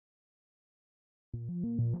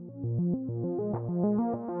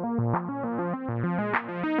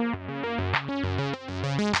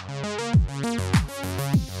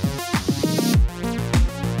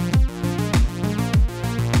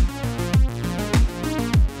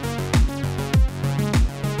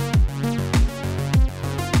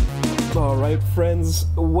right, friends,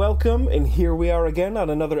 welcome, and here we are again on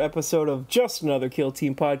another episode of Just Another Kill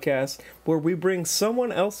Team podcast, where we bring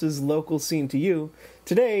someone else's local scene to you.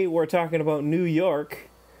 Today, we're talking about New York.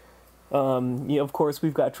 Of course,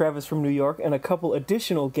 we've got Travis from New York and a couple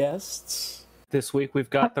additional guests. This week, we've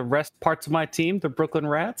got the rest parts of my team, the Brooklyn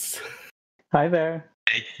Rats. Hi there.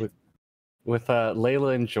 With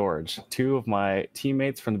Layla and George, two of my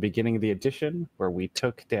teammates from the beginning of the edition, where we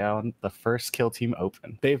took down the first Kill Team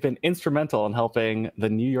Open. They've been instrumental in helping the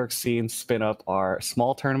New York scene spin up our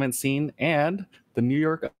small tournament scene and the New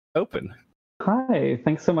York Open. Hi,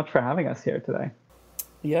 thanks so much for having us here today.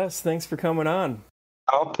 Yes, thanks for coming on.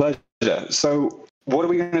 Our pleasure. So, what are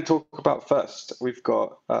we going to talk about first? We've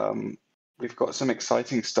got some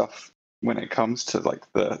exciting stuff when it comes to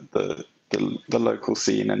like the local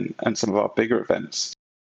scene and some of our bigger events.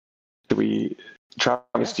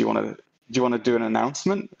 Travis, do you want to do an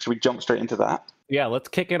announcement? Should we jump straight into that? Yeah, let's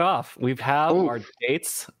kick it off. We have our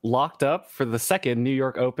dates locked up for the second New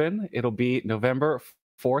York Open. It'll be November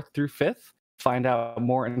 4th through 5th. Find out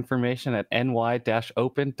more information at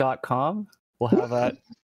ny-open.com.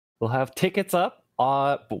 We'll have tickets up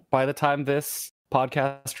by the time this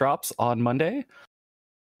podcast drops on Monday.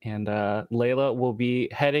 And Layla will be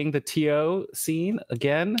heading the TO scene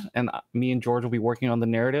again, and me and George will be working on the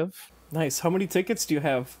narrative. Nice. How many tickets do you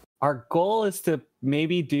have? Our goal is to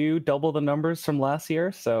maybe do double the numbers from last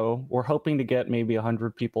year, so we're hoping to get maybe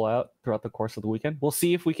 100 people out throughout the course of the weekend. We'll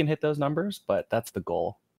see if we can hit those numbers, but that's the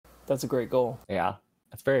goal. That's a great goal. Yeah,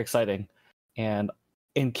 it's very exciting. And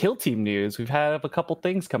in Kill Team news, we've had a couple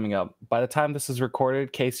things coming up. By the time this is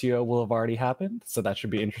recorded, KCO will have already happened, so that should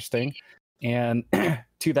be interesting. And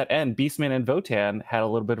to that end, Beastman and Votan had a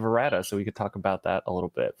little bit of errata, so we could talk about that a little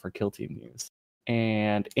bit for Kill Team news.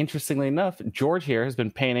 And interestingly enough, George here has been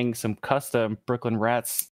painting some custom Brooklyn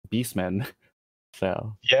Rats Beastmen.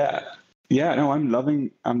 So no, I'm loving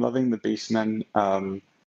the Beastmen.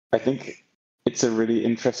 I think it's a really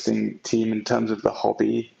interesting team in terms of the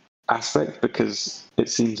hobby aspect, because it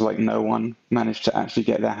seems like no one managed to actually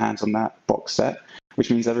get their hands on that box set, which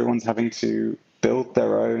means everyone's having to build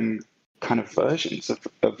their own kind of versions of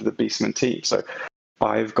the Beastman team. So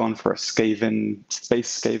I've gone for a Space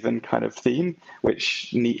Skaven kind of theme,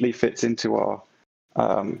 which neatly fits into our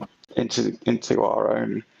into our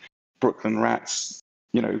own Brooklyn Rats,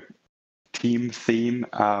 team theme.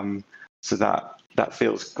 So that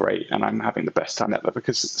feels great, and I'm having the best time ever,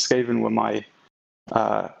 because Skaven were my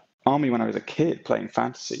army when I was a kid playing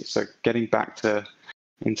fantasy. So getting back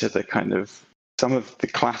into the kind of some of the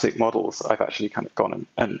classic models, I've actually kind of gone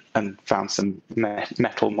and found some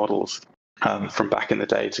metal models from back in the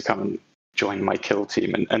day to come and join my kill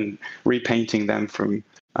team, and repainting them from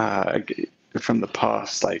the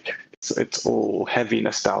past. Like it's all heavy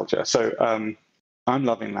nostalgia. So I'm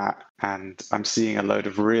loving that, and I'm seeing a load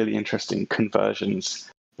of really interesting conversions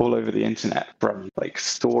all over the internet, from like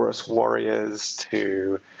Saurus warriors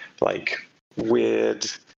to like weird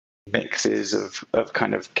mixes of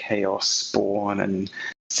kind of chaos spawn and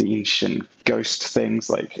Tzeentch and ghost things.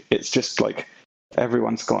 Like it's just like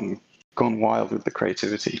everyone's gone wild with the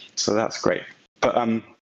creativity, so that's great. But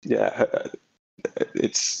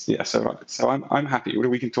so I'm happy.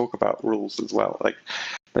 We can talk about rules as well. Like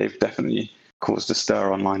they've definitely caused a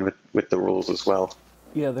stir online with the rules as well.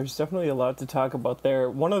 Yeah, there's definitely a lot to talk about there.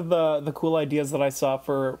 One of the cool ideas that I saw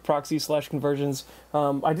for proxy/conversions,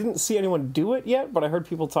 I didn't see anyone do it yet, but I heard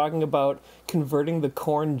people talking about converting the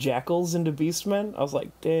corn jackals into beastmen. I was like,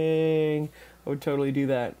 dang, I would totally do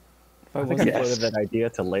that. I think I floated that idea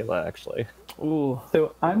to Layla, actually. Ooh.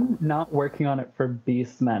 So I'm not working on it for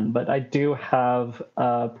beastmen, but I do have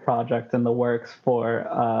a project in the works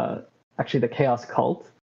for actually the Chaos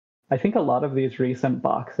Cult. I think a lot of these recent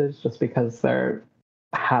boxes, just because there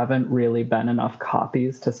haven't really been enough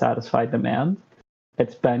copies to satisfy demand,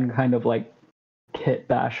 it's been kind of like kit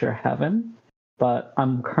basher heaven. But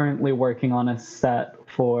I'm currently working on a set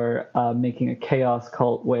for making a Chaos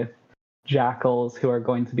Cult with jackals who are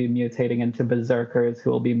going to be mutating into berserkers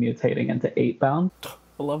who will be mutating into 8-bound.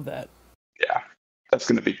 I love that. Yeah, that's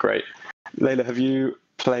going to be great. Layla, have you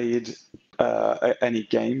played any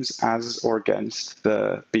games as or against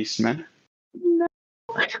the Beastmen? No.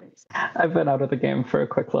 I've been out of the game for a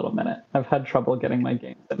quick little minute. I've had trouble getting my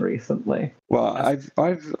games in recently. Well,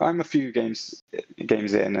 I'm a few games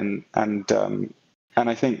in, and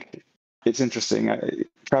I think it's interesting.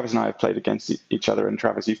 Travis and I have played against each other, and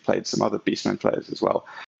Travis, you've played some other Beastmen players as well.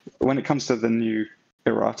 When it comes to the new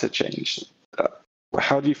errata change,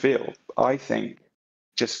 how do you feel? I think,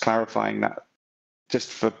 just clarifying that, just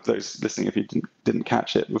for those listening, if you didn't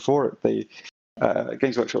catch it before,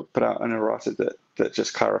 Games Workshop put out an errata that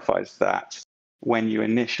just clarifies that when you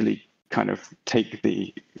initially kind of take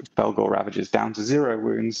the Felgor Ravagers down to 0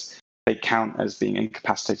 wounds, they count as being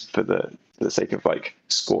incapacitated for the sake of like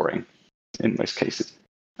scoring in most cases.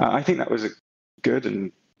 I think that was good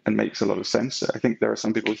and makes a lot of sense. I think there are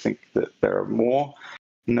some people who think that there are more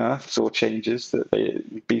nerfs or changes that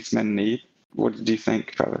beastmen need. What do you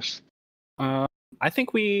think, Travis? I think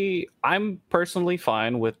I'm personally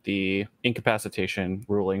fine with the incapacitation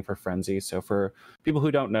ruling for Frenzy. So for people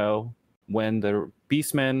who don't know, when the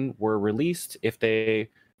beastmen were released, if they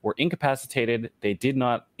were incapacitated, they did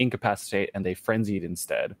not incapacitate and they frenzied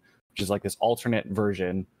instead, which is like this alternate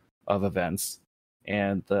version of events.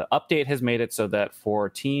 And the update has made it so that for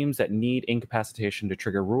teams that need incapacitation to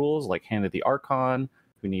trigger rules, like Hand of the Archon,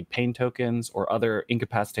 who need pain tokens or other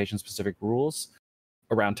incapacitation specific rules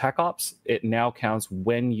around tech ops, it now counts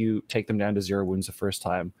when you take them down to 0 wounds the first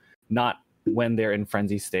time, not when they're in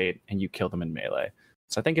frenzy state and you kill them in melee.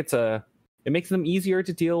 So I think it makes them easier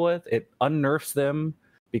to deal with. It unnerfs them,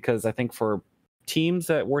 because I think for teams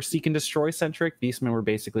that were seek and destroy centric, beastmen were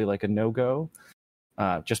basically like a no-go,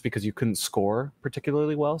 just because you couldn't score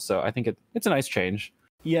particularly well. So I think it's a nice change.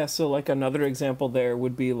 Yeah, so like another example there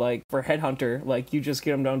would be like for Headhunter, like you just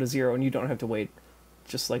get them down to 0 and you don't have to wait.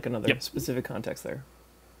 Just like another specific context there.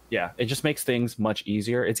 Yeah, it just makes things much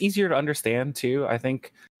easier. It's easier to understand too. I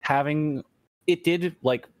think it did,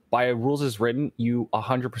 like, by rules as written, you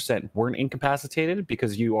 100% weren't incapacitated,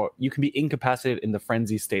 because you can be incapacitated in the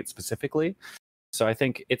frenzy state specifically. So I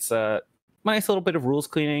think it's a nice little bit of rules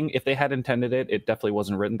cleaning. If they had intended it, it definitely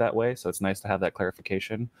wasn't written that way. So it's nice to have that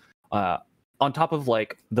clarification. On top of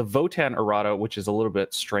like the Votann errata, which is a little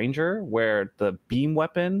bit stranger, where the beam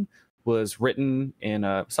weapon was written in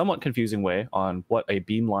a somewhat confusing way on what a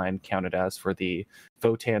beam line counted as for the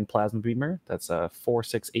Votann plasma beamer. That's a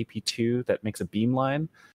 4/6 AP2 that makes a beam line.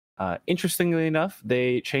 Interestingly enough,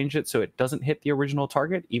 they changed it so it doesn't hit the original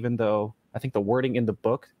target, even though I think the wording in the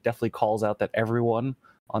book definitely calls out that everyone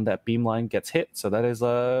on that beam line gets hit. So that is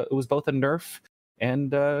it was both a nerf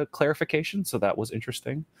and clarification. So that was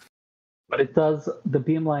interesting. But the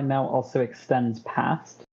beam line now also extends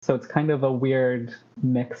past. So it's kind of a weird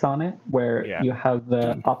mix on it, where you have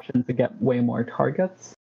the option to get way more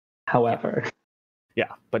targets. However,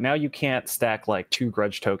 yeah, but now you can't stack like 2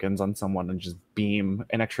 grudge tokens on someone and just beam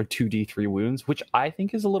an extra 2d3 wounds, which I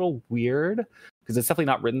think is a little weird, because it's definitely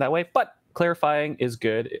not written that way. But clarifying is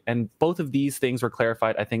good, and both of these things were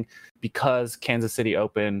clarified, I think, because Kansas City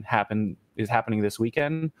Open is happening this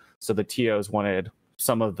weekend. So the TOs wanted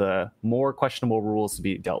some of the more questionable rules to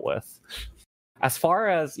be dealt with. As far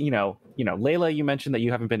as, Layla, you mentioned that you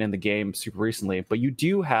haven't been in the game super recently, but you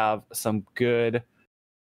do have some good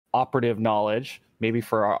operative knowledge, maybe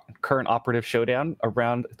for our current operative showdown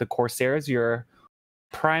around the Corsairs, your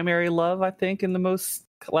primary love, I think, in the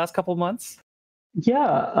last couple of months.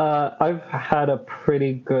 Yeah, I've had a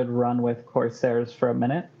pretty good run with Corsairs for a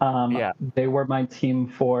minute. They were my team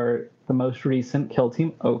for the most recent Kill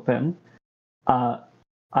Team Open.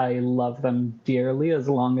 I love them dearly as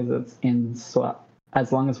long as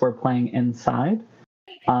we're playing inside.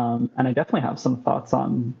 And I definitely have some thoughts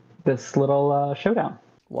on this little showdown.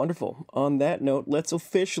 Wonderful. On that note, let's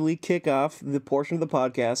officially kick off the portion of the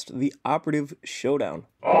podcast, the Operative Showdown.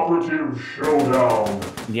 Operative Showdown.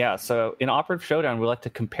 Yeah, so in Operative Showdown, we like to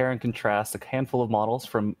compare and contrast a handful of models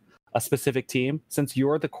from a specific team. Since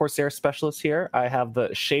you're the Corsair specialist here, I have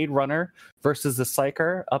the Shade Runner versus the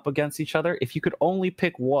Psyker up against each other. If you could only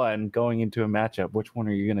pick one going into a matchup, which one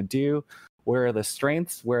are you going to do? Where are the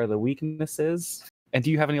strengths? Where are the weaknesses? And do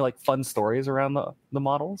you have any fun stories around the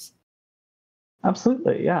models?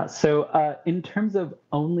 Absolutely, yeah. So in terms of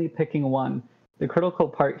only picking one, the critical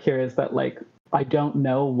part here is that I don't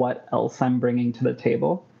know what else I'm bringing to the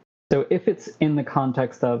table. So if it's in the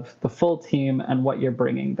context of the full team and what you're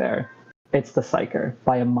bringing there, it's the Psyker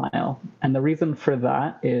by a mile. And the reason for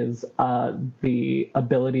that is the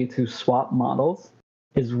ability to swap models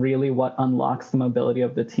is really what unlocks the mobility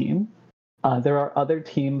of the team. There are other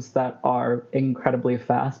teams that are incredibly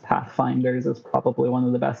fast. Pathfinders is probably one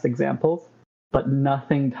of the best examples, but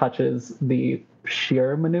nothing touches the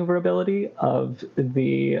sheer maneuverability of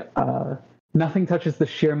the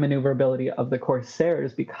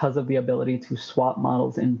Corsairs because of the ability to swap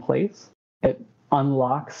models in place. It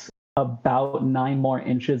unlocks about 9 more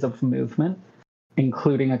inches of movement,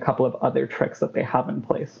 including a couple of other tricks that they have in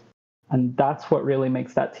place. And that's what really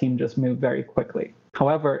makes that team just move very quickly.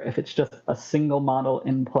 However, if it's just a single model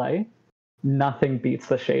in play, nothing beats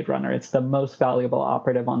the Shade Runner. It's the most valuable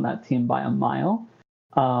operative on that team by a mile.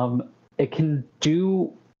 It can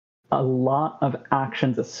do a lot of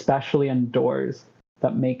actions, especially indoors,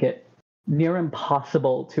 that make it near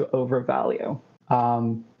impossible to overvalue.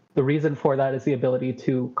 The reason for that is the ability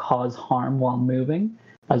to cause harm while moving,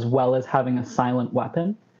 as well as having a silent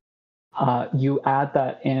weapon. You add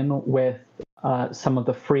that in with some of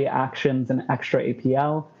the free actions and extra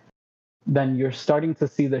APL, then you're starting to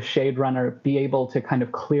see the Shade Runner be able to kind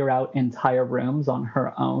of clear out entire rooms on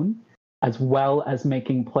her own, as well as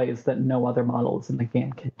making plays that no other models in the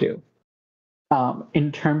game can do.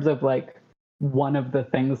 In terms of like one of the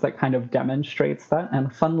things that kind of demonstrates that, and a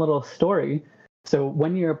fun little story. So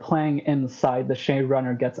when you're playing inside, the Shade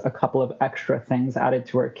Runner gets a couple of extra things added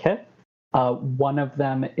to her kit. One of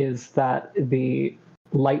them is that the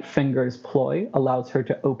Light Fingers ploy allows her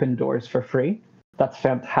to open doors for free. That's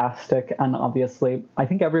fantastic. And obviously, I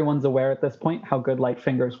think everyone's aware at this point how good Light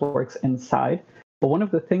Fingers works inside. But one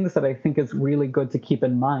of the things that I think is really good to keep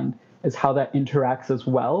in mind is how that interacts as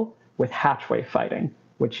well with hatchway fighting,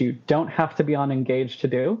 which you don't have to be on engage to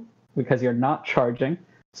do because you're not charging.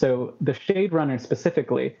 So the Shade Runner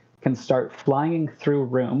specifically can start flying through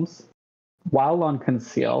rooms while on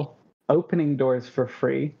conceal, opening doors for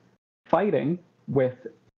free, fighting with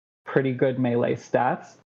pretty good melee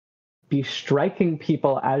stats, be striking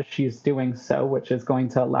people as she's doing so, which is going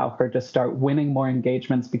to allow her to start winning more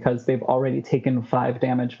engagements because they've already taken 5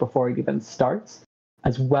 damage before it even starts,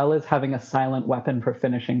 as well as having a silent weapon for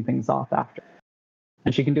finishing things off after.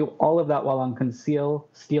 And she can do all of that while on conceal,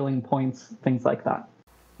 stealing points, things like that.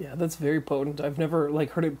 Yeah, that's very potent. I've never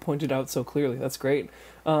heard it pointed out so clearly. That's great.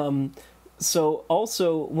 So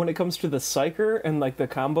also, when it comes to the Psyker and the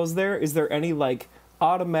combos there, is there any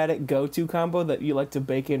automatic go-to combo that you like to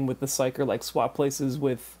bake in with the Psyker, like swap places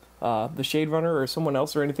with the Shade Runner or someone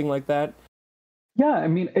else or anything like that? Yeah, I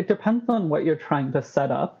mean, it depends on what you're trying to set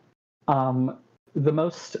up. The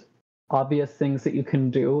most obvious things that you can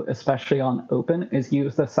do, especially on open, is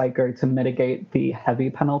use the Psyker to mitigate the heavy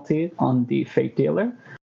penalty on the Fate Dealer.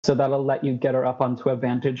 So that'll let you get her up onto a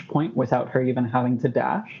vantage point without her even having to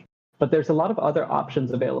dash. But there's a lot of other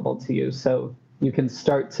options available to you. So you can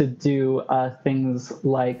start to do things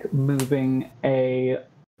like moving a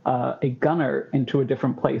gunner into a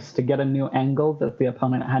different place to get a new angle that the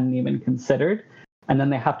opponent hadn't even considered. And then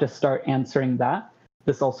they have to start answering that.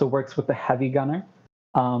 This also works with the heavy gunner,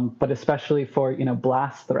 but especially for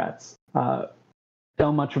blast threats.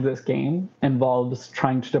 So much of this game involves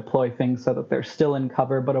trying to deploy things so that they're still in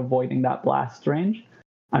cover but avoiding that blast range.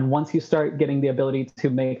 And once you start getting the ability to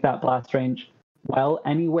make that blast range, well,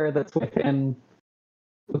 anywhere that's within,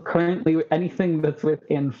 currently anything that's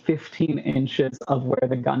within 15 inches of where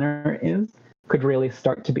the gunner is could really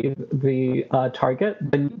start to be the target,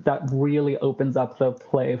 then that really opens up the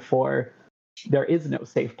play for there is no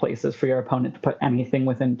safe places for your opponent to put anything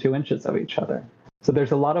within 2 inches of each other. So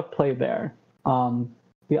there's a lot of play there.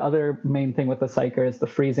 The other main thing with the Psyker is the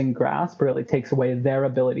freezing grasp really takes away their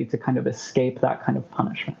ability to kind of escape that kind of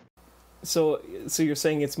punishment. So you're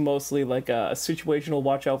saying it's mostly like a situational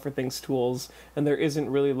watch out for things tools, and there isn't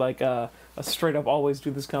really like a straight up always do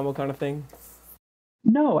this combo kind of thing?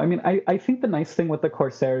 No, I mean, I think the nice thing with the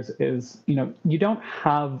Corsairs is, you don't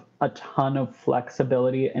have a ton of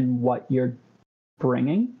flexibility in what you're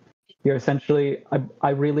bringing. You're essentially, I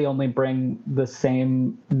really only bring the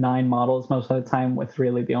same 9 models most of the time, with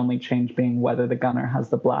really the only change being whether the gunner has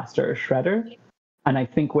the blaster or shredder. And I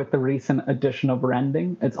think with the recent addition of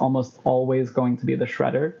rending, it's almost always going to be the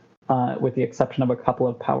shredder, with the exception of a couple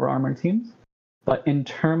of power armor teams. But in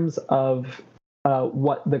terms of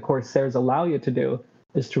what the Corsairs allow you to do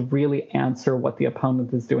is to really answer what the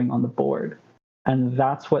opponent is doing on the board. And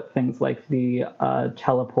that's what things like the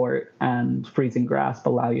teleport and freezing grasp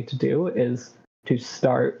allow you to do, is to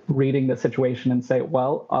start reading the situation and say,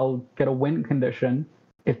 well, I'll get a win condition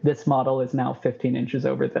if this model is now 15 inches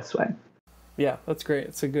over this way. Yeah, that's great.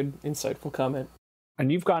 It's a good, insightful comment.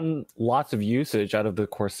 And you've gotten lots of usage out of the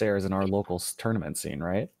Corsairs in our local tournament scene,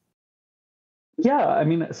 right? Yeah, I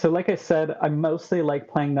mean, so like I said, I mostly like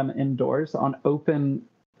playing them indoors. On open,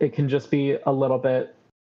 it can just be a little bit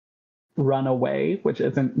run away, which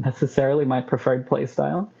isn't necessarily my preferred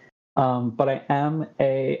playstyle. But I am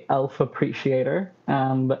a elf appreciator,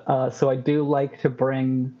 and so I do like to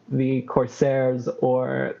bring the Corsairs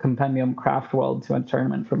or Compendium Craft World to a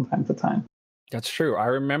tournament from time to time. That's true. I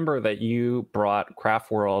remember that you brought Craft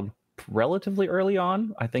World relatively early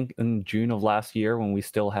on, I think in June of last year, when we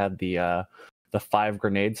still had the 5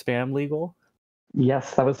 grenade spam legal.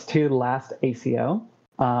 Yes, that was to last ACO.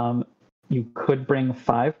 You could bring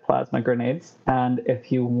 5 plasma grenades, and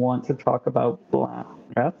if you want to talk about blast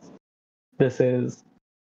threats, this is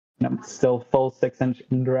still full 6-inch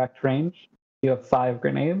indirect range. You have 5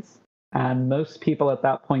 grenades. And most people at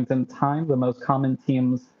that point in time, the most common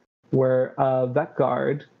teams were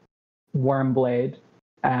Vetguard, Wormblade,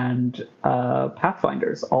 and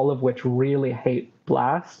Pathfinders, all of which really hate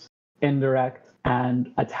Blast, Indirect,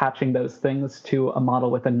 and attaching those things to a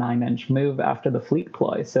model with a 9-inch move after the fleet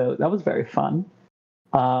ploy. So that was very fun.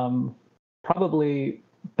 Probably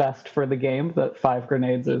best for the game that 5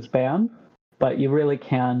 grenades is banned, but you really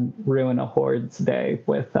can ruin a Horde's day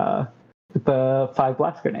with the 5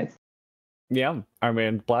 blast grenades. Yeah, I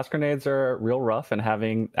mean, blast grenades are real rough, and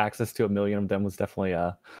having access to 1 million of them was definitely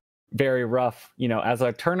very rough. You know, as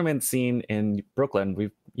a tournament scene in Brooklyn,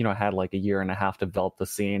 we've had like a year and a half to develop the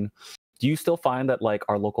scene. Do you still find that like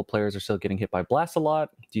our local players are still getting hit by blast a lot?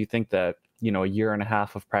 Do you think that a year and a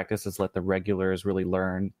half of practice has let the regulars really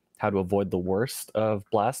learn how to avoid the worst of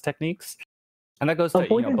blast techniques? And that goes to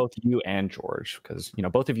both you and George, because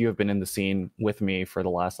both of you have been in the scene with me for the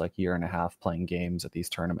last like year and a half playing games at these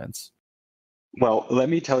tournaments. Well, let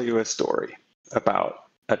me tell you a story about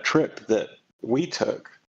a trip that we took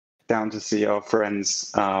down to see our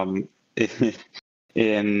friends in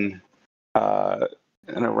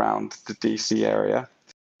and around the DC area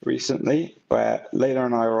recently, where Layla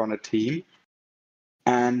and I were on a team,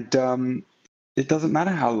 and it doesn't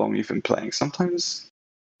matter how long you've been playing. Sometimes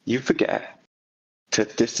you forget to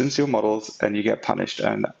distance your models and you get punished,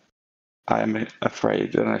 and I'm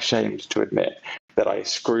afraid and ashamed to admit that I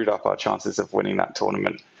screwed up our chances of winning that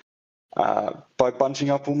tournament by bunching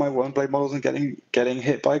up all my Wormblade models and getting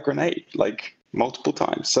hit by a grenade like multiple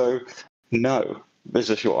times. So no, there's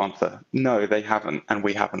a short answer. No, they haven't, and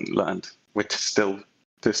we haven't learned. We're still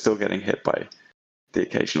getting hit by the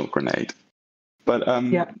occasional grenade. But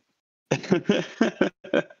yeah.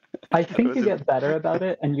 I think you get better about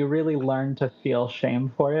it, and you really learn to feel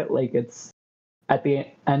shame for it. Like, it's at the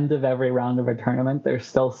end of every round of a tournament, there's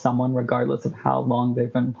still someone, regardless of how long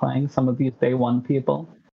they've been playing. Some of these day one people,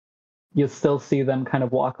 you still see them kind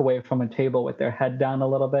of walk away from a table with their head down a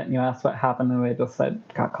little bit, and you ask what happened, and they just said,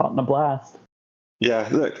 got caught in a blast. Yeah,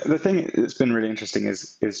 look, the thing that's been really interesting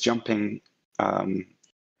is jumping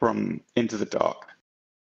from Into the Dark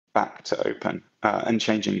back to Open and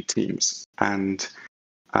changing teams. And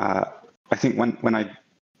I think when I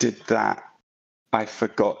did that, I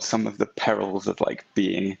forgot some of the perils of like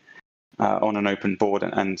being on an open board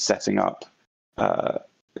and setting up,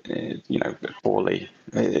 poorly.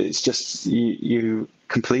 It's just you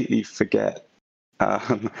completely forget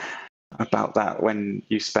about that when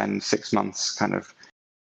you spend 6 months kind of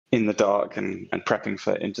in the dark and prepping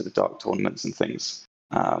for Into the Dark tournaments and things.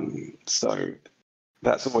 So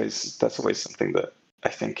that's always something that I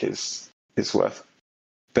think is worth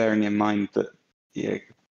bearing in mind, that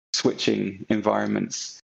switching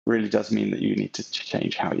environments really does mean that you need to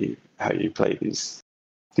change how you play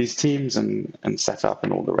these teams and set up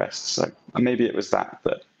and all the rest. So maybe it was that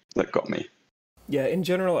got me. Yeah, in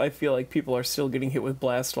general, I feel like people are still getting hit with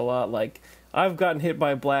blast a lot. Like, I've gotten hit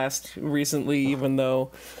by blast recently, even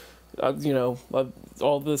though,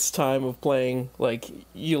 all this time of playing, like,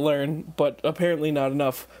 you learn, but apparently not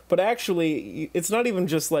enough. But actually, it's not even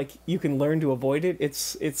just, like, you can learn to avoid it.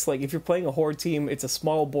 It's like, if you're playing a Horde team, it's a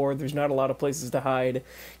small board, there's not a lot of places to hide.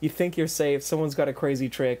 You think you're safe, someone's got a crazy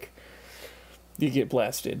trick, you get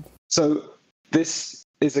blasted. So this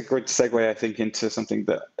is a good segue, I think, into something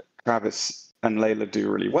that Travis and Layla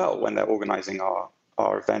do really well when they're organizing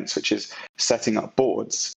our events, which is setting up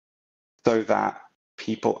boards so that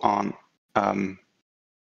people aren't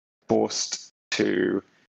forced to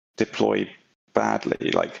deploy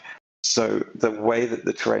badly. Like, so the way that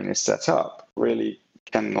the terrain is set up really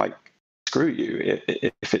can like screw you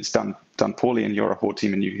if it's done poorly and you're a Horde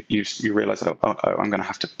team and you realize, oh, I'm going to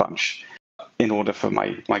have to bunch in order for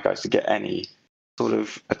my guys to get any sort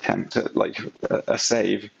of attempt at like a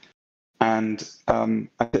save. And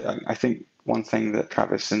I think one thing that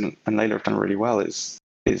Travis and Layla have done really well is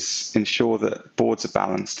ensure that boards are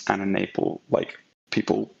balanced and enable like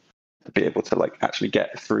people to be able to like actually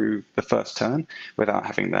get through the first turn without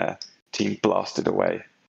having their team blasted away.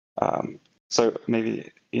 So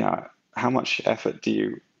maybe, how much effort do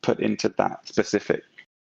you put into that specific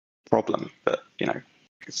problem that,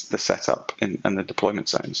 it's the setup and the deployment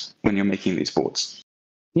zones when you're making these boards?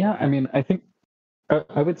 Yeah, I mean, I think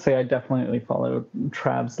I would say I definitely followed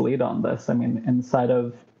Trav's lead on this. I mean, inside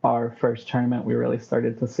of our first tournament, we really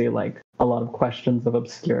started to see like a lot of questions of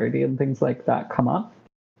obscurity and things like that come up,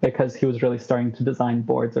 because he was really starting to design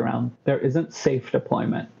boards around there isn't safe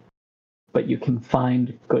deployment, but you can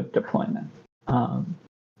find good deployment.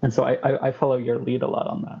 And so I follow your lead a lot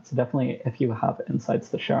on that. So definitely, if you have insights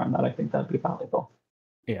to share on that, I think that'd be valuable.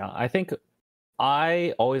 Yeah, I think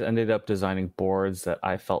I always ended up designing boards that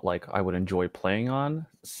I felt like I would enjoy playing on.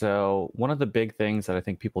 So one of the big things that I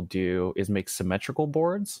think people do is make symmetrical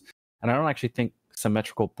boards. And I don't actually think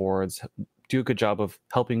symmetrical boards do a good job of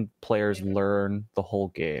helping players learn the whole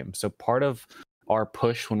game. So part of our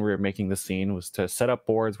push when we were making the scene was to set up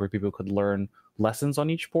boards where people could learn lessons on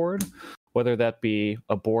each board, whether that be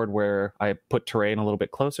a board where I put terrain a little bit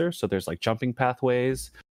closer, so there's like jumping pathways,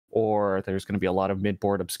 or there's going to be a lot of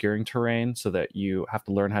mid-board obscuring terrain so that you have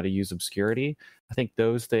to learn how to use obscurity. I think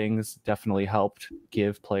those things definitely helped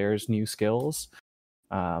give players new skills.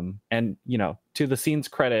 And, you know, to the scene's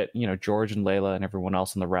credit, you know, George and Layla and everyone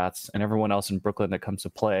else in the Rats and everyone else in Brooklyn that comes to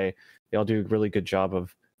play, they all do a really good job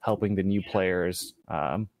of helping the new players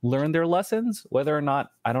learn their lessons. Whether or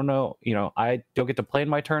not, I don't know, you know, I don't get to play in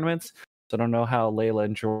my tournaments, so I don't know how Layla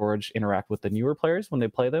and George interact with the newer players when they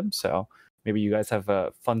play them. So maybe you guys have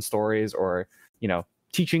fun stories or, you know,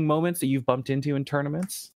 teaching moments that you've bumped into in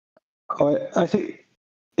tournaments. I think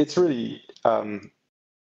it's really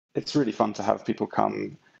fun to have people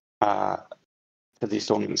come to these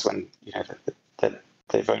tournaments when, you know,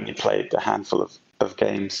 they've only played a handful of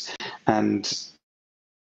games, and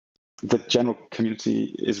the general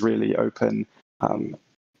community is really open.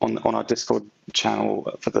 On our Discord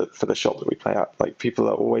channel for the shop that we play at, like, people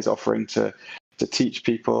are always offering to teach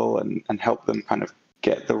people and help them kind of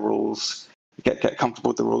get the rules, get comfortable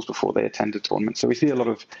with the rules before they attend a tournament. So we see a lot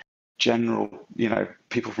of general, you know,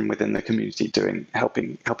 people from within the community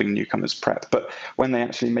helping newcomers prep. But when they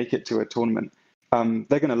actually make it to a tournament,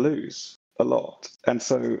 they're going to lose a lot. And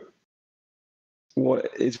so what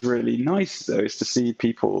is really nice, though, is to see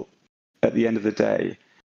people at the end of the day,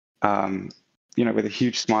 you know, with a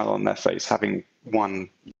huge smile on their face, having won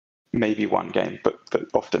maybe one game, but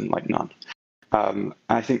often like none.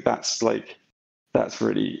 I think that's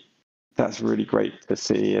really great to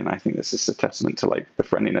see, and I think this is a testament to like the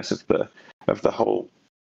friendliness of the whole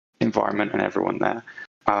environment and everyone there.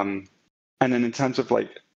 And then in terms of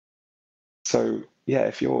like, so yeah,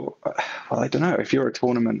 if you're, well, I don't know, if you're a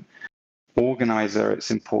tournament organizer,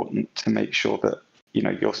 it's important to make sure that, you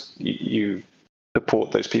know, you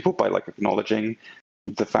support those people by like acknowledging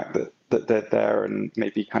the fact that they're there and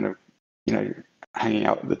maybe kind of, you know, hanging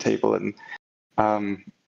out at the table and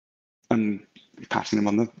patting them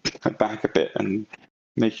on the back a bit and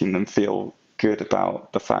making them feel good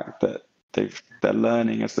about the fact that they're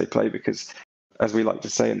learning as they play. Because, as we like to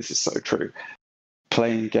say, and this is so true,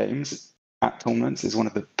 playing games at tournaments is one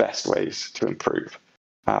of the best ways to improve,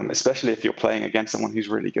 especially if you're playing against someone who's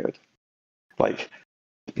really good. Like,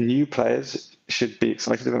 new players should be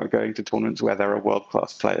excited about going to tournaments where there are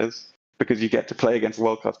world-class players, because you get to play against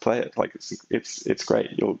world-class players. Like, it's great.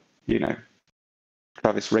 You know,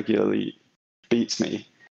 Travis regularly beats me,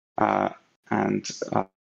 and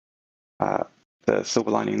the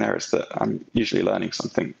silver lining there is that I'm usually learning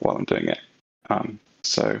something while I'm doing it.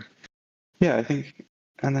 So yeah, I think,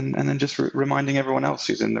 and then just reminding everyone else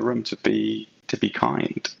who's in the room to be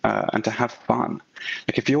kind and to have fun.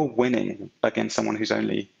 Like, if you're winning against someone who's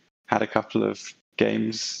only had a couple of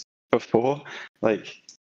games before, like,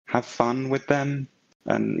 have fun with them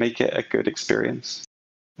and make it a good experience.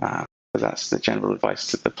 So that's the general advice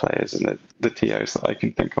to the players and the TOs that I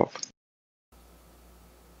can think of.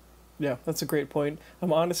 Yeah, that's a great point.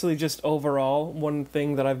 I'm honestly just overall, one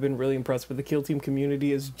thing that I've been really impressed with the Kill Team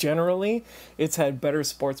community is generally it's had better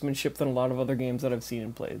sportsmanship than a lot of other games that I've seen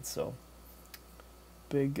and played. So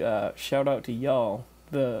big shout out to y'all.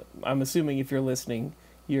 I'm assuming if you're listening,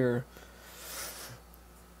 you're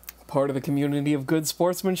part of the community of good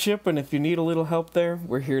sportsmanship, and if you need a little help there,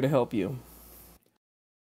 we're here to help you.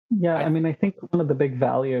 Yeah, I mean, I think one of the big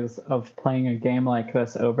values of playing a game like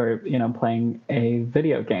this over, you know, playing a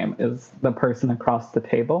video game is the person across the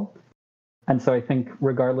table. And so I think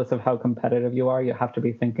regardless of how competitive you are, you have to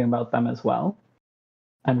be thinking about them as well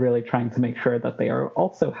and really trying to make sure that they are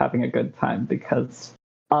also having a good time, because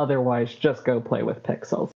otherwise just go play with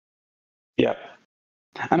pixels. Yeah.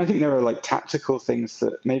 And I think there are like tactical things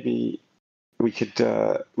that maybe we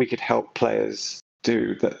could help players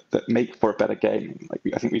do that make for a better game. Like,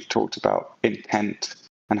 I think we've talked about intent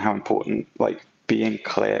and how important like being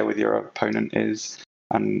clear with your opponent is,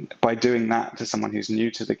 and by doing that to someone who's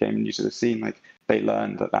new to the game, new to the scene, like, they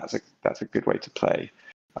learn that that's a good way to play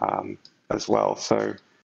as well. So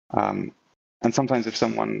and sometimes if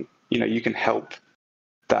someone, you know, you can help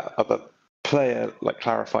that other player like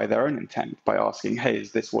clarify their own intent by asking, hey,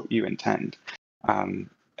 is this what you intend? And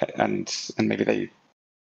maybe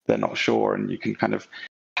they're not sure, and you can kind of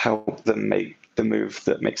help them make the move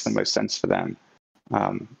that makes the most sense for them.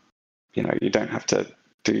 You know, you don't have to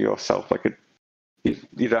do yourself like a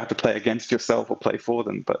you don't have to play against yourself or play for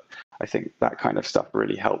them, but I think that kind of stuff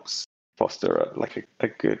really helps foster a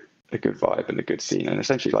good vibe and a good scene, and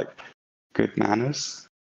essentially like good manners.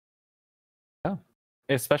 Yeah,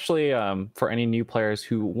 especially for any new players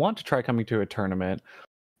who want to try coming to a tournament.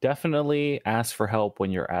 Definitely ask for help when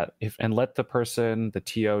you're and let the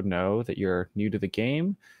TO know that you're new to the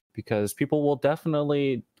game, because people will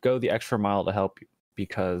definitely go the extra mile to help you,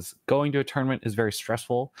 because going to a tournament is very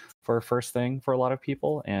stressful for a first thing for a lot of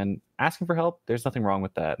people, and asking for help, there's nothing wrong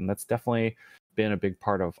with that. And that's definitely been a big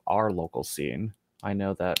part of our local scene. I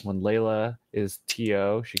know that when Layla is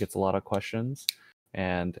TO, she gets a lot of questions,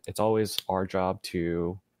 and it's always our job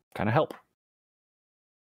to kind of help.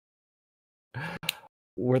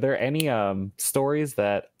 Were there any stories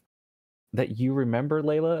that you remember,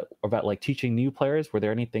 Layla, about like teaching new players? Were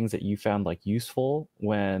there any things that you found like useful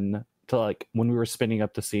when we were spinning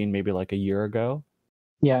up the scene maybe like a year ago?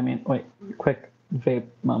 Yeah, I mean, wait, quick vape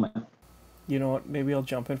moment. You know what? Maybe I'll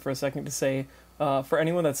jump in for a second to say, for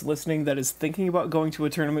anyone that's listening that is thinking about going to a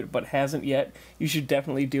tournament but hasn't yet, you should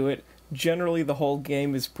definitely do it. Generally, the whole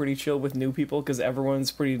game is pretty chill with new people because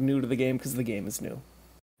everyone's pretty new to the game because the game is new.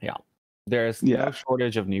 Yeah. There's no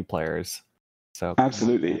shortage of new players. So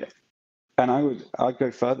absolutely. And I'd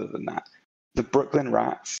go further than that. The Brooklyn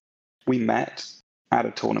Rats, we met at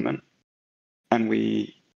a tournament, and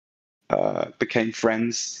we became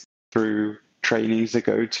friends through trainings that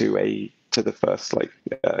go to the first KO,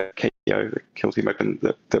 the Kill Team Open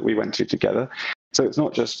that we went to together. So it's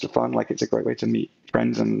not just fun, like it's a great way to meet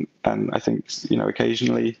friends and I think,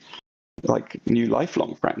 occasionally like new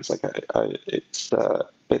lifelong friends. Like it's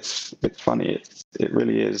funny. It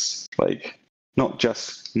really is like not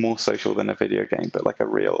just more social than a video game, but like a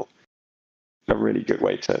really good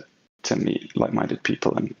way to meet like-minded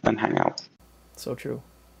people and hang out. So true.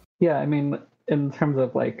 Yeah, I mean, in terms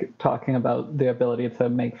of like talking about the ability to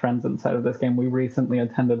make friends inside of this game, we recently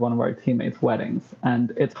attended one of our teammates' weddings,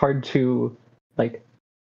 and it's hard to like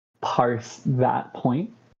parse that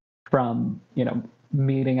point from,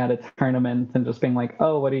 meeting at a tournament and just being like,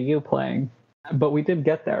 oh, what are you playing? But we did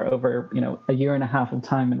get there over, a year and a half of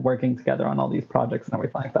time and working together on all these projects and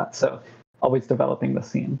everything like that. So always developing the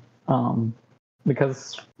scene,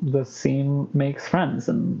 because the scene makes friends,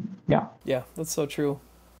 and yeah. Yeah, that's so true.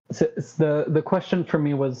 So the question for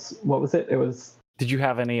me was, what was it? It was, did you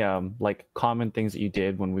have any like common things that you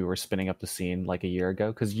did when we were spinning up the scene like a year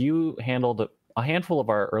ago? Because you handled a handful of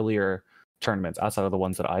our earlier tournaments outside of the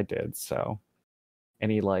ones that I did. So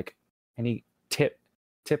any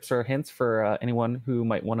tips or hints for anyone who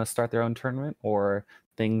might want to start their own tournament, or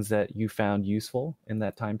things that you found useful in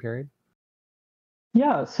that time period?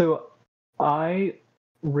 Yeah, so I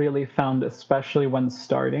really found, especially when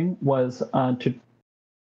starting, was to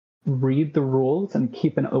read the rules and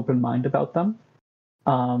keep an open mind about them.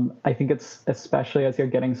 I think it's especially as you're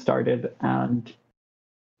getting started, and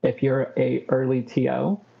if you're a early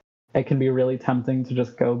TO, it can be really tempting to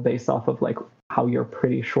just go based off of like how you're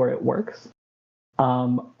pretty sure it works.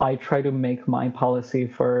 I try to make my policy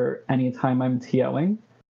for any time I'm TOing.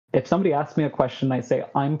 If somebody asks me a question, I say,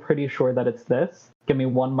 I'm pretty sure that it's this. Give me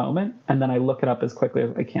one moment, and then I look it up as quickly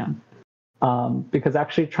as I can. Because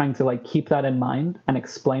actually trying to like keep that in mind and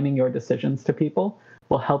explaining your decisions to people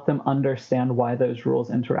will help them understand why those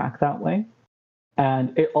rules interact that way.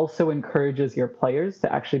 And it also encourages your players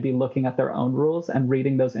to actually be looking at their own rules and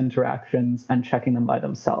reading those interactions and checking them by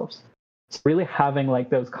themselves. So really having like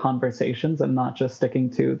those conversations and not just sticking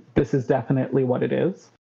to this is definitely what it is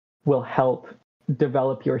will help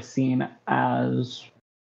develop your scene as,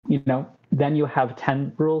 then you have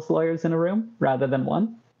 10 rules lawyers in a room rather than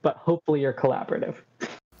one, but hopefully you're collaborative.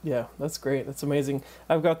 Yeah, that's great. That's amazing.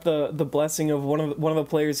 I've got the blessing of one of the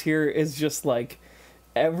players here is just like,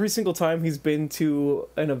 every single time he's been to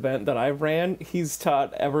an event that I ran, he's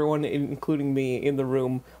taught everyone, including me in the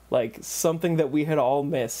room, like something that we had all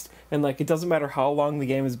missed. And like, it doesn't matter how long the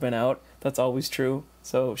game has been out, that's always true.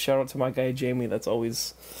 So shout out to my guy Jamie, that's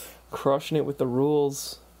always crushing it with the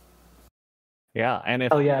rules. Yeah, and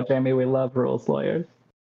if Jamie, we love rules lawyers.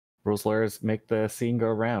 Rules lawyers make the scene go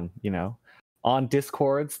around, on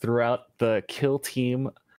Discords throughout the Kill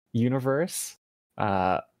Team universe.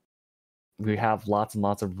 We have lots and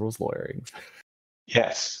lots of rules lawyering.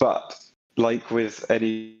 Yes, but like with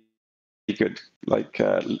any good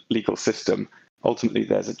legal system, ultimately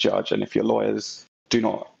there's a judge, and if your lawyers do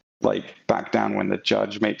not back down when the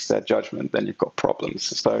judge makes their judgment, then you've got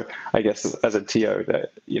problems. So I guess as a TO,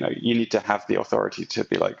 that you need to have the authority to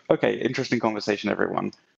be like, okay, interesting conversation,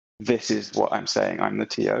 everyone. This is what I'm saying. I'm the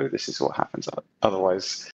TO. This is what happens.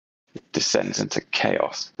 Otherwise, it descends into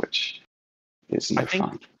chaos, which is no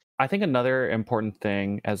fun. I think another important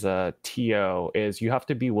thing as a TO is you have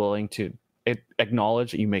to be willing to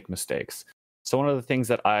acknowledge that you make mistakes. So one of the things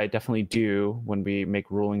that I definitely do when we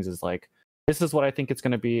make rulings is like, this is what I think it's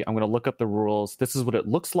going to be. I'm going to look up the rules. This is what it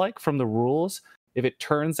looks like from the rules. If it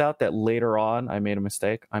turns out that later on I made a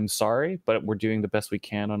mistake, I'm sorry, but we're doing the best we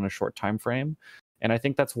can on a short time frame. And I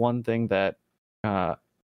think that's one thing that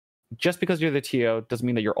just because you're the TO doesn't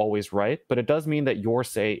mean that you're always right, but it does mean that your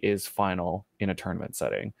say is final in a tournament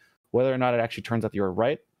setting. Whether or not it actually turns out you're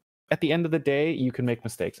right, at the end of the day, you can make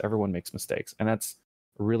mistakes. Everyone makes mistakes. And that's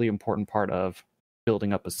a really important part of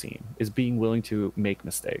building up a scene, is being willing to make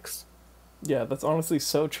mistakes. Yeah, that's honestly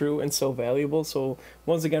so true and so valuable. So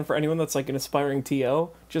once again, for anyone that's like an aspiring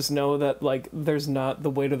TO, just know that like there's not the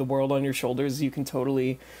weight of the world on your shoulders. You can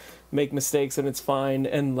totally make mistakes and it's fine.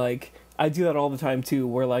 And like I do that all the time too,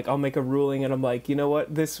 where like I'll make a ruling and I'm like, you know what,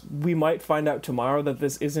 we might find out tomorrow that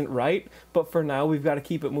this isn't right, but for now we've got to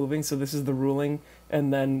keep it moving. So this is the ruling,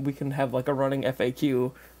 and then we can have like a running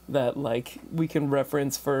FAQ that like we can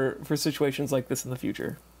reference for situations like this in the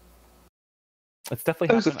future. It's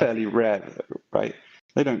definitely those are fairly rare, right?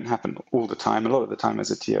 They don't happen all the time. A lot of the time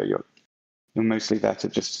as a TO, you're mostly there to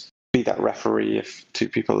just be that referee if two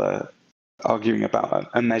people are arguing about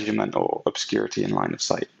a measurement or obscurity in line of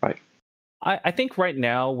sight, right? I think right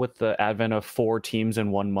now, with the advent of 4 teams in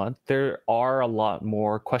 1 month, there are a lot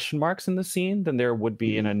more question marks in the scene than there would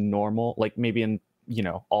be in a normal, like maybe in,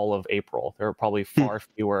 all of April. There are probably far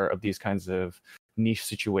fewer of these kinds of niche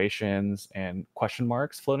situations and question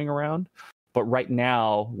marks floating around. But right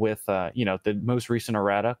now, with the most recent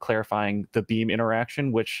errata clarifying the beam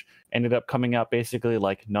interaction, which ended up coming out basically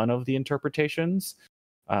like none of the interpretations.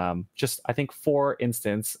 I think, for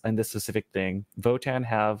instance, in this specific thing, Votann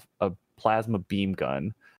have a plasma beam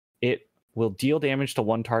gun. It will deal damage to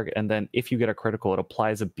one target, and then if you get a critical, it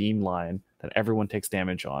applies a beam line that everyone takes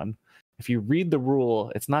damage on. If you read the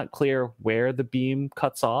rule, it's not clear where the beam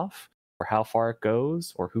cuts off or how far it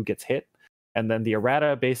goes or who gets hit. And then the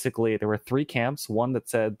errata, basically, there were 3 camps. One that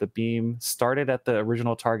said the beam started at the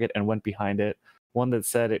original target and went behind it. One that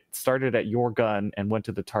said it started at your gun and went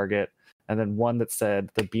to the target. And then one that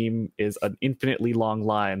said the beam is an infinitely long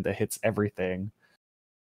line that hits everything.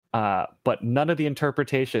 But none of the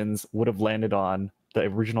interpretations would have landed on the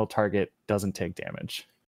original target doesn't take damage.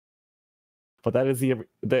 But that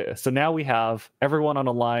is so now we have everyone on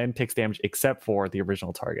a line takes damage except for the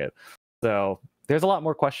original target. So there's a lot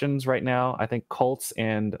more questions right now. I think Cults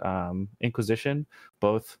and Inquisition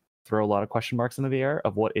both throw a lot of question marks into the air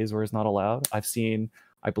of what is or is not allowed.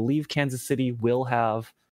 I believe Kansas City will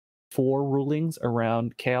have 4 rulings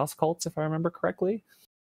around Chaos Cults, if I remember correctly.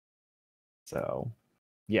 So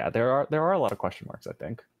yeah, there are a lot of question marks, I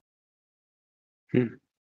think.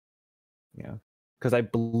 Yeah. Because I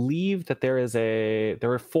believe that there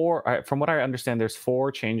are 4, from what I understand, there's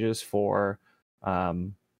 4 changes for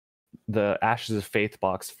the Ashes of Faith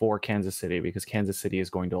box for Kansas City, because Kansas City is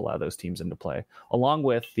going to allow those teams into play, along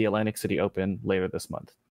with the Atlantic City Open later this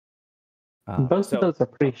month. Both of those are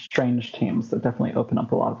pretty strange teams that definitely open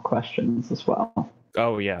up a lot of questions as well.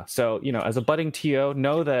 Oh, yeah. So, as a budding TO,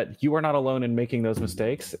 know that you are not alone in making those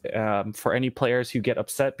mistakes. For any players who get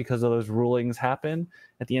upset because of those rulings happen,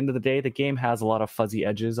 at the end of the day, the game has a lot of fuzzy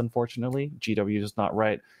edges, unfortunately. GW does not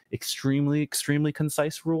write extremely, extremely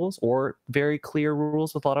concise rules or very clear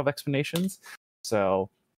rules with a lot of explanations. So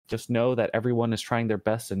just know that everyone is trying their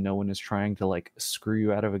best and no one is trying to, screw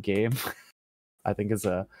you out of a game. I think is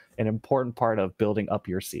an important part of building up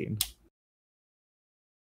your scene.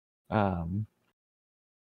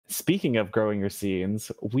 Speaking of growing your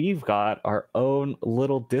scenes, we've got our own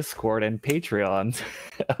little Discord and Patreon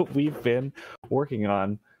we've been working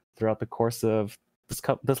on throughout the course of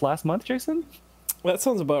this last month, Jason? That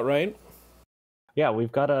sounds about right. Yeah,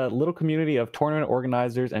 we've got a little community of tournament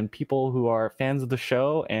organizers and people who are fans of the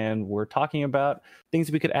show, and we're talking about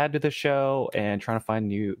things we could add to the show and trying to find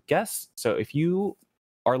new guests. So if you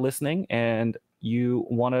are listening and you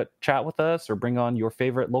want to chat with us or bring on your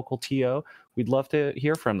favorite local TO, we'd love to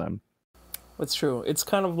hear from them. That's true. It's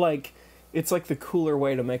kind of like the cooler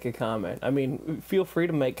way to make a comment. I mean, feel free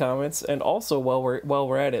to make comments, and also while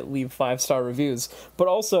we're at it, leave 5-star reviews. But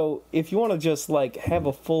also, if you want to just have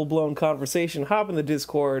a full-blown conversation, hop in the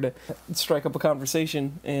Discord, strike up a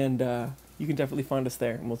conversation, and you can definitely find us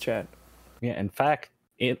there, and we'll chat. Yeah, in fact,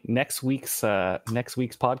 next week's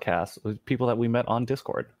podcast was people that we met on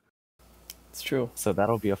Discord. It's true. So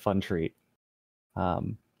that'll be a fun treat.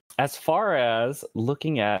 As far as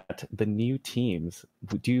looking at the new teams,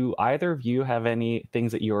 do either of you have any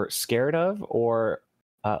things that you're scared of or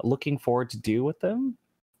looking forward to do with them?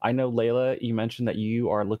 I know, Layla, you mentioned that you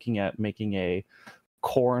are looking at making a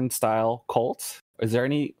Corn-style cult. Is there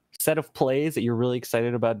any set of plays that you're really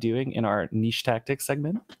excited about doing in our niche tactics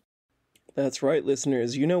segment? That's right,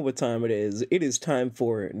 listeners. You know what time it is. It is time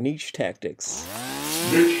for Niche Tactics.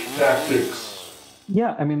 Niche tactics.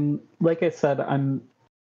 Yeah, I mean, like I said,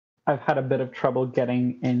 I've had a bit of trouble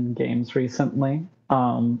getting in games recently.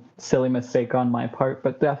 Silly mistake on my part,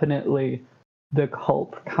 but definitely the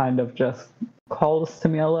cult kind of just calls to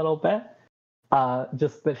me a little bit.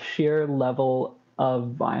 Just the sheer level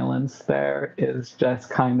of violence there is just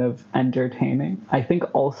kind of entertaining. I think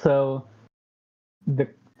also the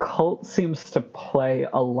cult seems to play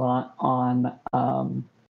a lot on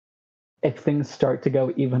if things start to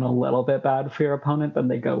go even a little bit bad for your opponent, then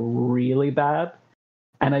they go really bad.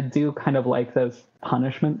 And I do kind of like those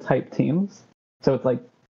punishment type teams. So it's like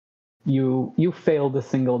you failed a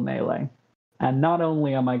single melee. And not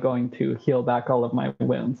only am I going to heal back all of my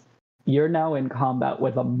wounds, you're now in combat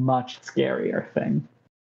with a much scarier thing.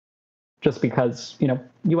 Just because,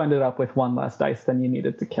 you ended up with one less dice than you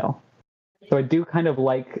needed to kill. So I do kind of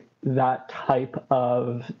like that type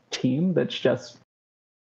of team that's just,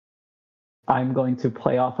 I'm going to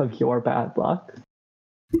play off of your bad luck.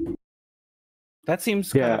 That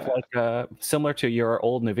seems kind of like similar to your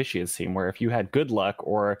old Novitiates team, where if you had good luck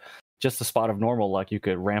or just a spot of normal luck, you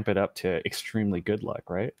could ramp it up to extremely good luck,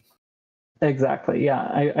 right? Exactly,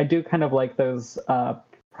 yeah. I do kind of like those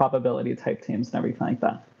probability type teams and everything like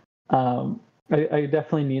that. I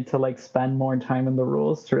definitely need to spend more time in the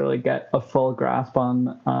rules to really get a full grasp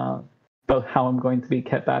on both how I'm going to be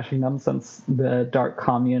kit bashing them, since the Dark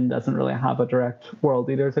Commune doesn't really have a direct World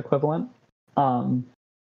Eaters equivalent,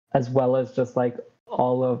 as well as just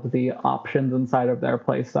all of the options inside of their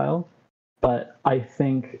playstyle. But I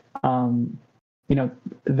think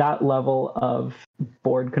that level of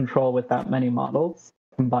board control with that many models,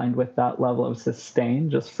 combined with that level of sustain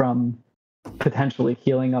just from potentially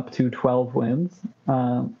healing up to 12 wins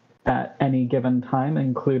at any given time,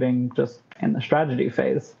 including just in the strategy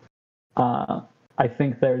phase. I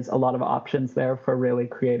think there's a lot of options there for really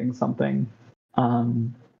creating something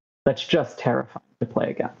that's just terrifying to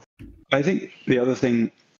play against. I think the other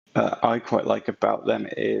thing I quite like about them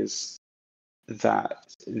is that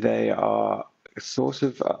they are sort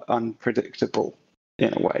of unpredictable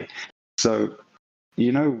in a way. So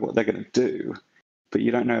you know what they're going to do, but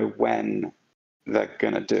you don't know when they're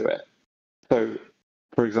going to do it. So,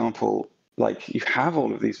 for example, you have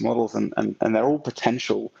all of these models and they're all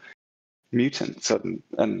potential mutants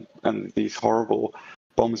and these horrible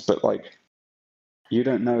bombs, but you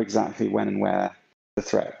don't know exactly when and where the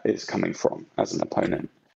threat is coming from as an opponent.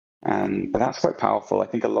 And that's quite powerful. I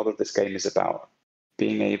think a lot of this game is about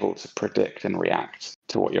being able to predict and react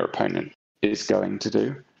to what your opponent is going to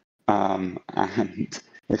do. And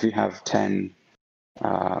if you have 10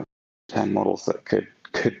 models that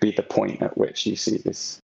could be the point at which you see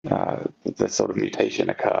this the sort of mutation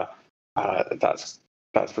occur, that's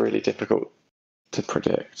really difficult to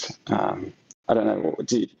predict. I don't know.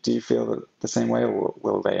 Do you feel the same way, or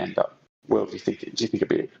will they end up? Do you think it'd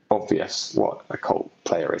be obvious what a cult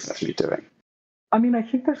player is actually doing? I mean, I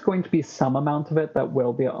think there's going to be some amount of it that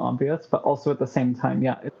will be obvious, but also at the same time,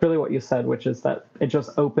 yeah, it's really what you said, which is that it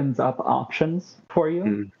just opens up options for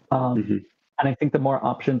you. And I think the more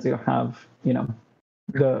options you have,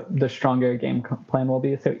 the stronger your game plan will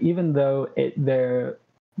be. So even though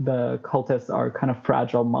the cultists are kind of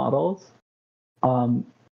fragile models,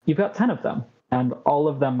 you've got 10 of them, and all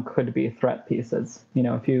of them could be threat pieces.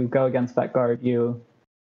 If you go against that guard, you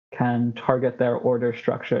can target their order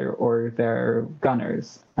structure or their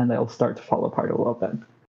gunners, and they'll start to fall apart a little bit.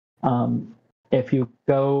 If you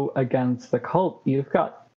go against the cult, you've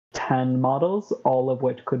got 10 models, all of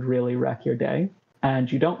which could really wreck your day,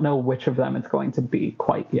 and you don't know which of them it's going to be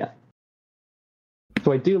quite yet.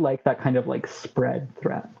 So I do like that kind of spread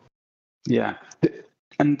threat. Yeah.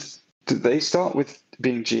 And they start with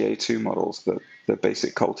being GA2 models, the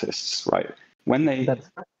basic cultists, right?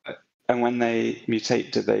 And when they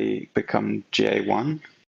mutate, do they become GA1?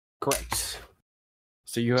 Correct.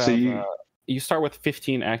 So you start with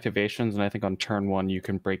 15 activations, and I think on turn 1 you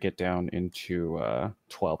can break it down into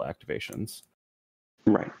 12 activations.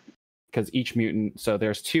 Right. Because each mutant, so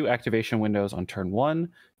there's 2 activation windows on turn 1,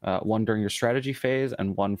 one during your strategy phase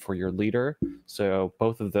and one for your leader. So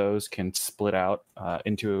both of those can split out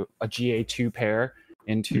into a GA2 pair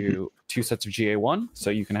into 2 sets of GA1. So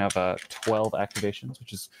you can have 12 activations,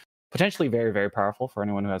 which is potentially very, very powerful for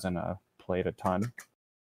anyone who hasn't played a ton.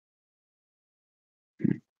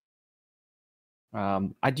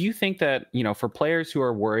 I do think that, for players who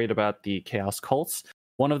are worried about the Chaos Cults,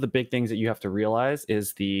 one of the big things that you have to realize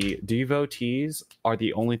is the devotees are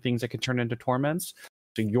the only things that can turn into torments.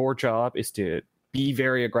 So your job is to be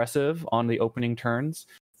very aggressive on the opening turns.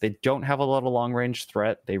 They don't have a lot of long range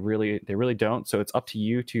threat. They really don't. So it's up to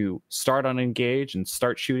you to start on engage and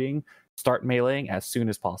start shooting, start meleeing as soon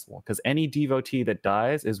as possible. Because any devotee that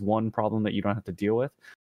dies is one problem that you don't have to deal with.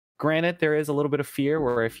 Granted, there is a little bit of fear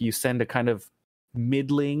where if you send a kind of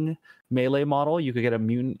middling melee model, you could get a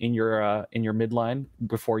mutant in your midline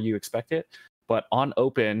before you expect it. But on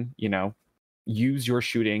open, use your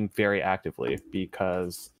shooting very actively,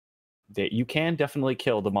 because you can definitely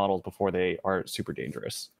kill the models before they are super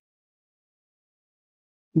dangerous.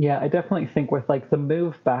 Yeah, I definitely think with like the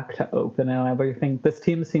move back to open and everything, this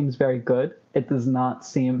team seems very good. It does not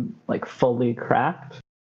seem like fully cracked.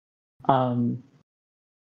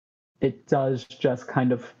 It does just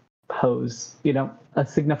kind of pose, a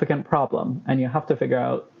significant problem, and you have to figure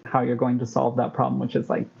out how you're going to solve that problem, which is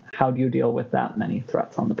like, how do you deal with that many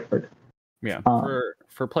threats on the board? Yeah,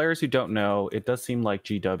 for players who don't know, it does seem like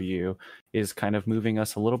GW is kind of moving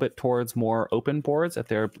us a little bit towards more open boards at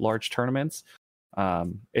their large tournaments.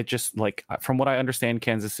 It just, like, from what I understand,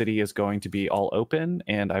 Kansas City is going to be all open,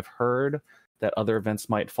 and I've heard that other events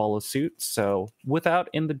might follow suit. So without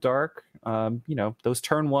In the Dark, those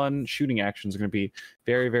turn one shooting actions are going to be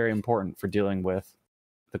very, very important for dealing with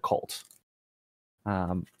the cult.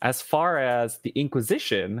 As far as the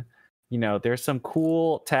Inquisition, there's some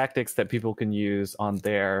cool tactics that people can use on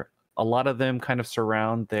there. A lot of them kind of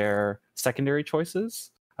surround their secondary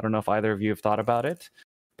choices. I don't know if either of you have thought about it,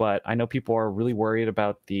 but I know people are really worried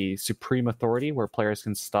about the Supreme Authority, where players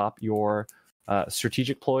can stop your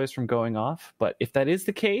strategic ploys from going off. But if that is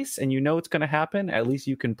the case and it's going to happen, at least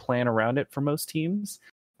you can plan around it for most teams.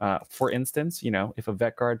 For instance, if a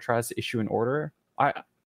vet guard tries to issue an order,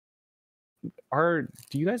 do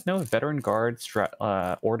you guys know if veteran guard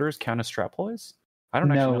orders count as strat ploys? I don't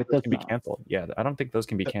actually know if those can be canceled. Yeah, I don't think those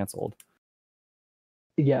can be canceled.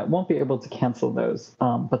 Yeah, it won't be able to cancel those.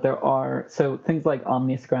 But there are, so things like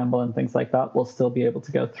Omni Scramble and things like that will still be able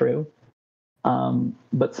to go through.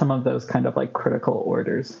 But some of those kind of like critical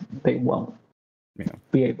orders, they won't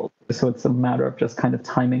be able to. So it's a matter of just kind of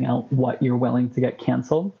timing out what you're willing to get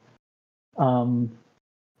canceled.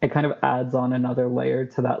 It kind of adds on another layer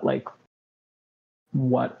to that, like,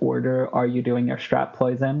 what order are you doing your strat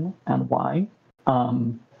ploys in and why?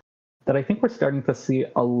 That I think we're starting to see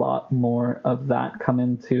a lot more of that come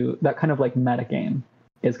into that kind of like metagame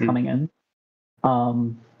is coming in.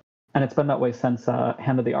 And it's been that way since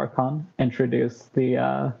Hand of the Archon introduced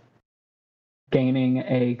the gaining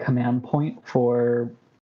a command point for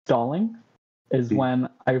stalling, is when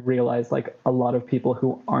I realized like a lot of people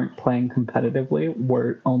who aren't playing competitively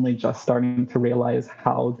were only just starting to realize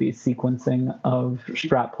how the sequencing of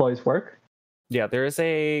strat ploys work. Yeah, there is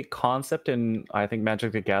a concept in, I think,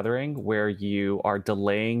 Magic the Gathering where you are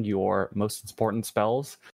delaying your most important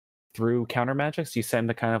spells through counter magics. You send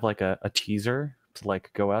a kind of like a teaser to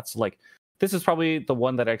like go out. So like this is probably the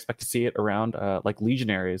one that I expect to see it around like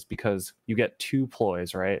Legionaries, because you get two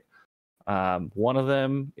ploys, right? One of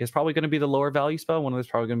them is probably going to be the lower value spell. One of them is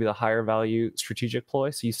probably going to be the higher value strategic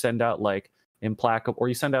ploy. So you send out like Implacable, or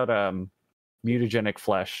you send out Mutagenic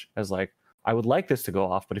Flesh as like, I would like this to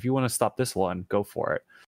go off, but if you want to stop this one, go for it.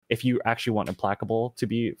 If you actually want Implacable to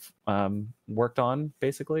be worked on,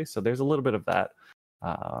 basically. So there's a little bit of that.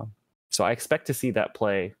 So I expect to see that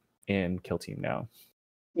play in Kill Team now.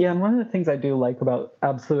 Yeah, and one of the things I do like about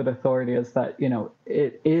Absolute Authority is that,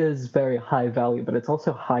 it is very high value, but it's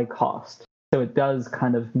also high cost. So it does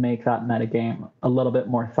kind of make that metagame a little bit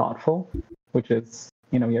more thoughtful, which is,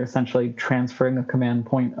 you're essentially transferring a command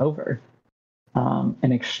point over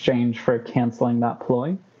in exchange for canceling that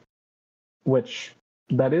ploy, which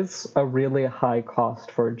that is a really high cost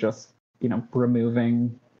for just,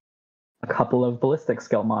 removing a couple of ballistic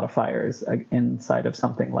skill modifiers inside of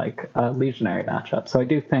something like a Legionary matchup. So I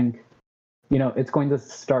do think, it's going to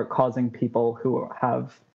start causing people who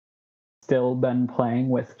have still been playing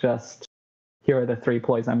with just, here are the 3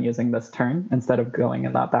 ploys I'm using this turn, instead of going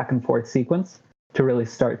in that back and forth sequence, to really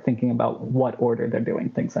start thinking about what order they're doing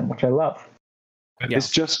things in, which I love. Yeah.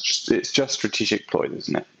 It's just strategic ploys,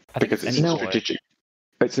 isn't it? Because it's strategic.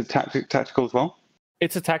 It's a tactical as well?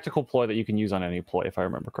 It's a tactical ploy that you can use on any ploy, if I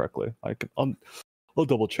remember correctly. I'll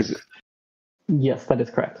double check. Yes, that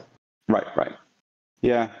is correct. Right.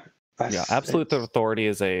 Yeah. Absolute Authority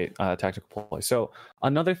is a tactical ploy. So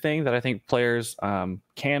another thing that I think players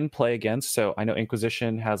can play against. So I know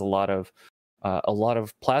Inquisition has a lot of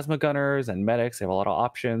plasma gunners and medics. They have a lot of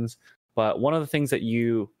options. But one of the things that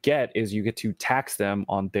you get is you get to tax them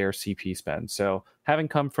on their CP spend. So having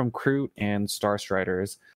come from Kroot and Star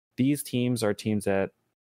Striders, these teams are teams that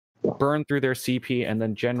burn through their CP, and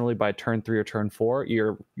then generally by turn 3 or turn 4,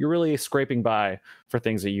 you're really scraping by for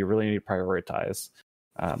things that you really need to prioritize.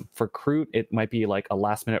 For Kroot, it might be like a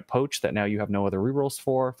last minute poach that now you have no other rerolls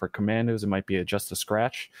for. For Commandos, it might be just a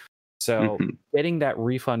scratch. So getting that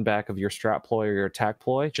refund back of your strat ploy or your attack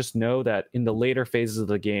ploy, just know that in the later phases of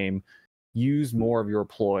the game, use more of your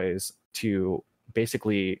ploys to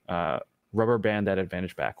basically rubber band that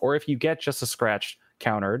advantage back. Or if you get just a scratch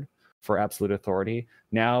countered for Absolute Authority,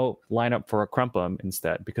 now line up for a Crumpum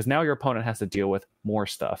instead, because now your opponent has to deal with more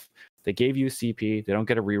stuff. They gave you CP, they don't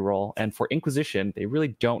get a reroll, and for Inquisition, they really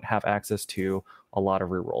don't have access to a lot of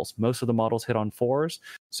rerolls. Most of the models hit on 4s,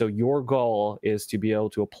 so your goal is to be able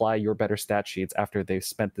to apply your better stat sheets after they've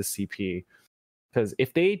spent the CP. Because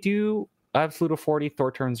if they do Absolute Authority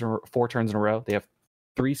 4 turns in a row, they have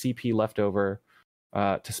 3 CP left over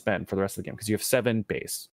to spend for the rest of the game, because you have 7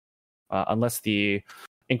 base. Unless the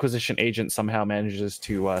Inquisition agent somehow manages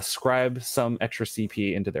to scribe some extra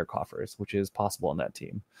CP into their coffers, which is possible in that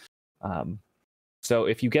team. So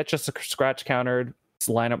if you get just a scratch countered,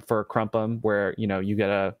 line up for a Crumpum where you get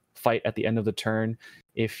a fight at the end of the turn.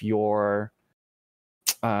 If your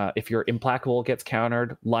Implacable gets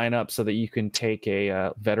countered, line up so that you can take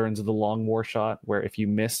a Veterans of the Long War shot, where if you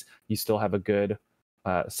miss, you still have a good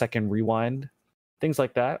second rewind. Things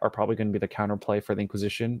like that are probably going to be the counterplay for the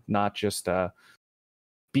Inquisition, not just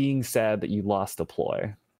being sad that you lost a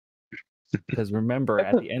ploy. Because remember,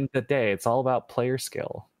 at the end of the day, it's all about player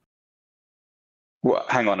skill. Well,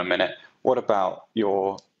 hang on a minute. What about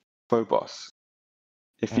your Phobos?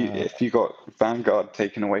 If you got Vanguard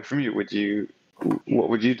taken away from you, what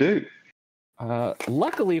would you do?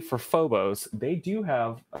 Luckily for Phobos, they do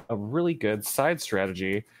have a really good side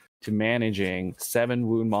strategy to managing 7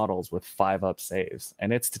 wound models with 5 up saves,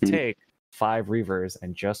 and it's to take 5 Reavers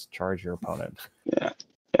and just charge your opponent. Yeah.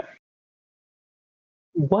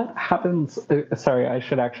 What happens? Sorry, I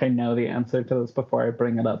should actually know the answer to this before I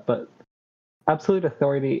bring it up, but Absolute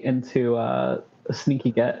Authority into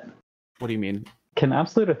Sneaky Get. What do you mean? Can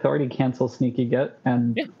Absolute Authority cancel Sneaky Get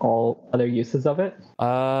and all other uses of it?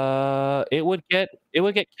 It would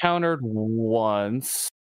get countered once,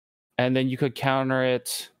 and then you could counter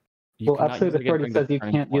it. Absolute Authority says you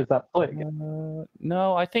can't use that ploy.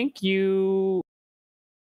 No, I think you.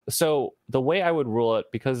 So the way I would rule it,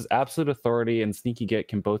 because Absolute Authority and Sneaky Get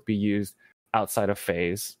can both be used outside of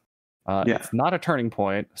phase. It's not a turning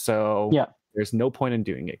point, so there's no point in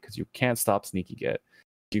doing it because you can't stop Sneaky Get.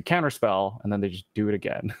 You counterspell, and then they just do it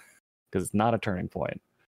again because it's not a turning point.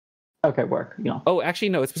 Okay, work. Yeah. Oh, actually,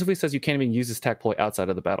 no. It specifically says you can't even use this tech ploy outside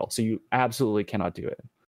of the battle, so you absolutely cannot do it.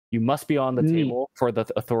 You must be on the table for the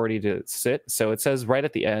authority to sit. So it says right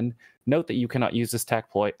at the end, note that you cannot use this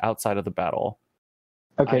tech ploy outside of the battle.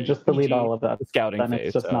 Okay, just delete all of that. The scouting then phase.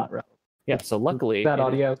 It's just not relevant. Yeah, so luckily, that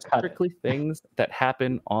audio strictly things that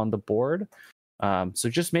happen on the board. So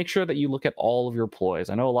just make sure that you look at all of your ploys.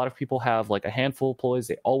 I know a lot of people have like a handful of ploys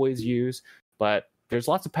they always use, but there's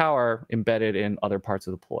lots of power embedded in other parts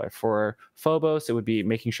of the ploy. For Phobos, it would be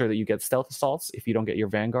making sure that you get stealth assaults if you don't get your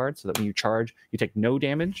Vanguard, so that when you charge, you take no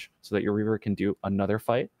damage, so that your Reaver can do another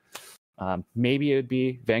fight. Maybe it would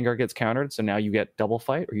be Vanguard gets countered, so now you get double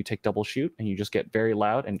fight, or you take double shoot, and you just get very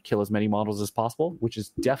loud and kill as many models as possible, which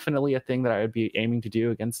is definitely a thing that I would be aiming to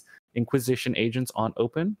do against Inquisition agents on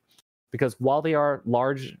open. Because while they are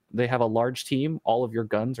large, they have a large team, all of your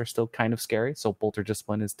guns are still kind of scary, so Bolter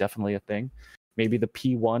Discipline is definitely a thing. Maybe the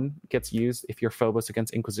P1 gets used if you're Phobos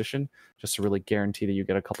against Inquisition, just to really guarantee that you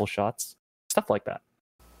get a couple shots. Stuff like that.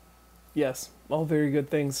 Yes, all very good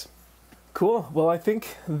things. Cool. Well, I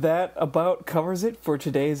think that about covers it for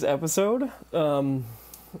today's episode.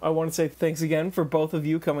 I want to say thanks again for both of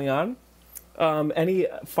you coming on. Any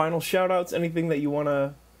final shout-outs, anything that you want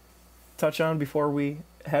to touch on before we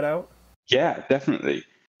head out? Yeah, definitely.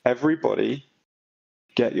 Everybody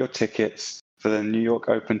get your tickets for the New York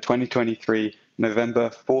Open 2023, November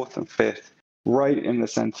 4th and 5th, right in the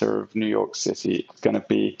center of New York City. It's going to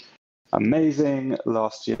be amazing.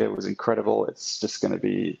 Last year was incredible. It's just going to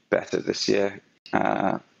be better this year.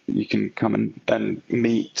 You can come and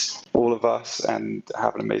meet all of us and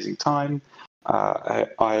have an amazing time.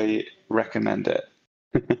 I recommend it.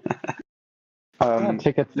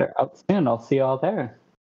 Tickets are out soon. I'll see you all there.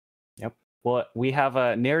 Yep. Well, we have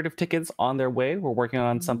narrative tickets on their way. We're working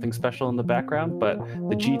on something special in the background, but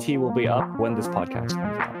the GT will be up when this podcast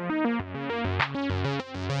comes out.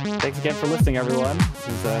 Thanks again for listening, everyone.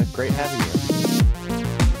 It was great having you.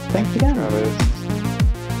 Thanks again. Travis.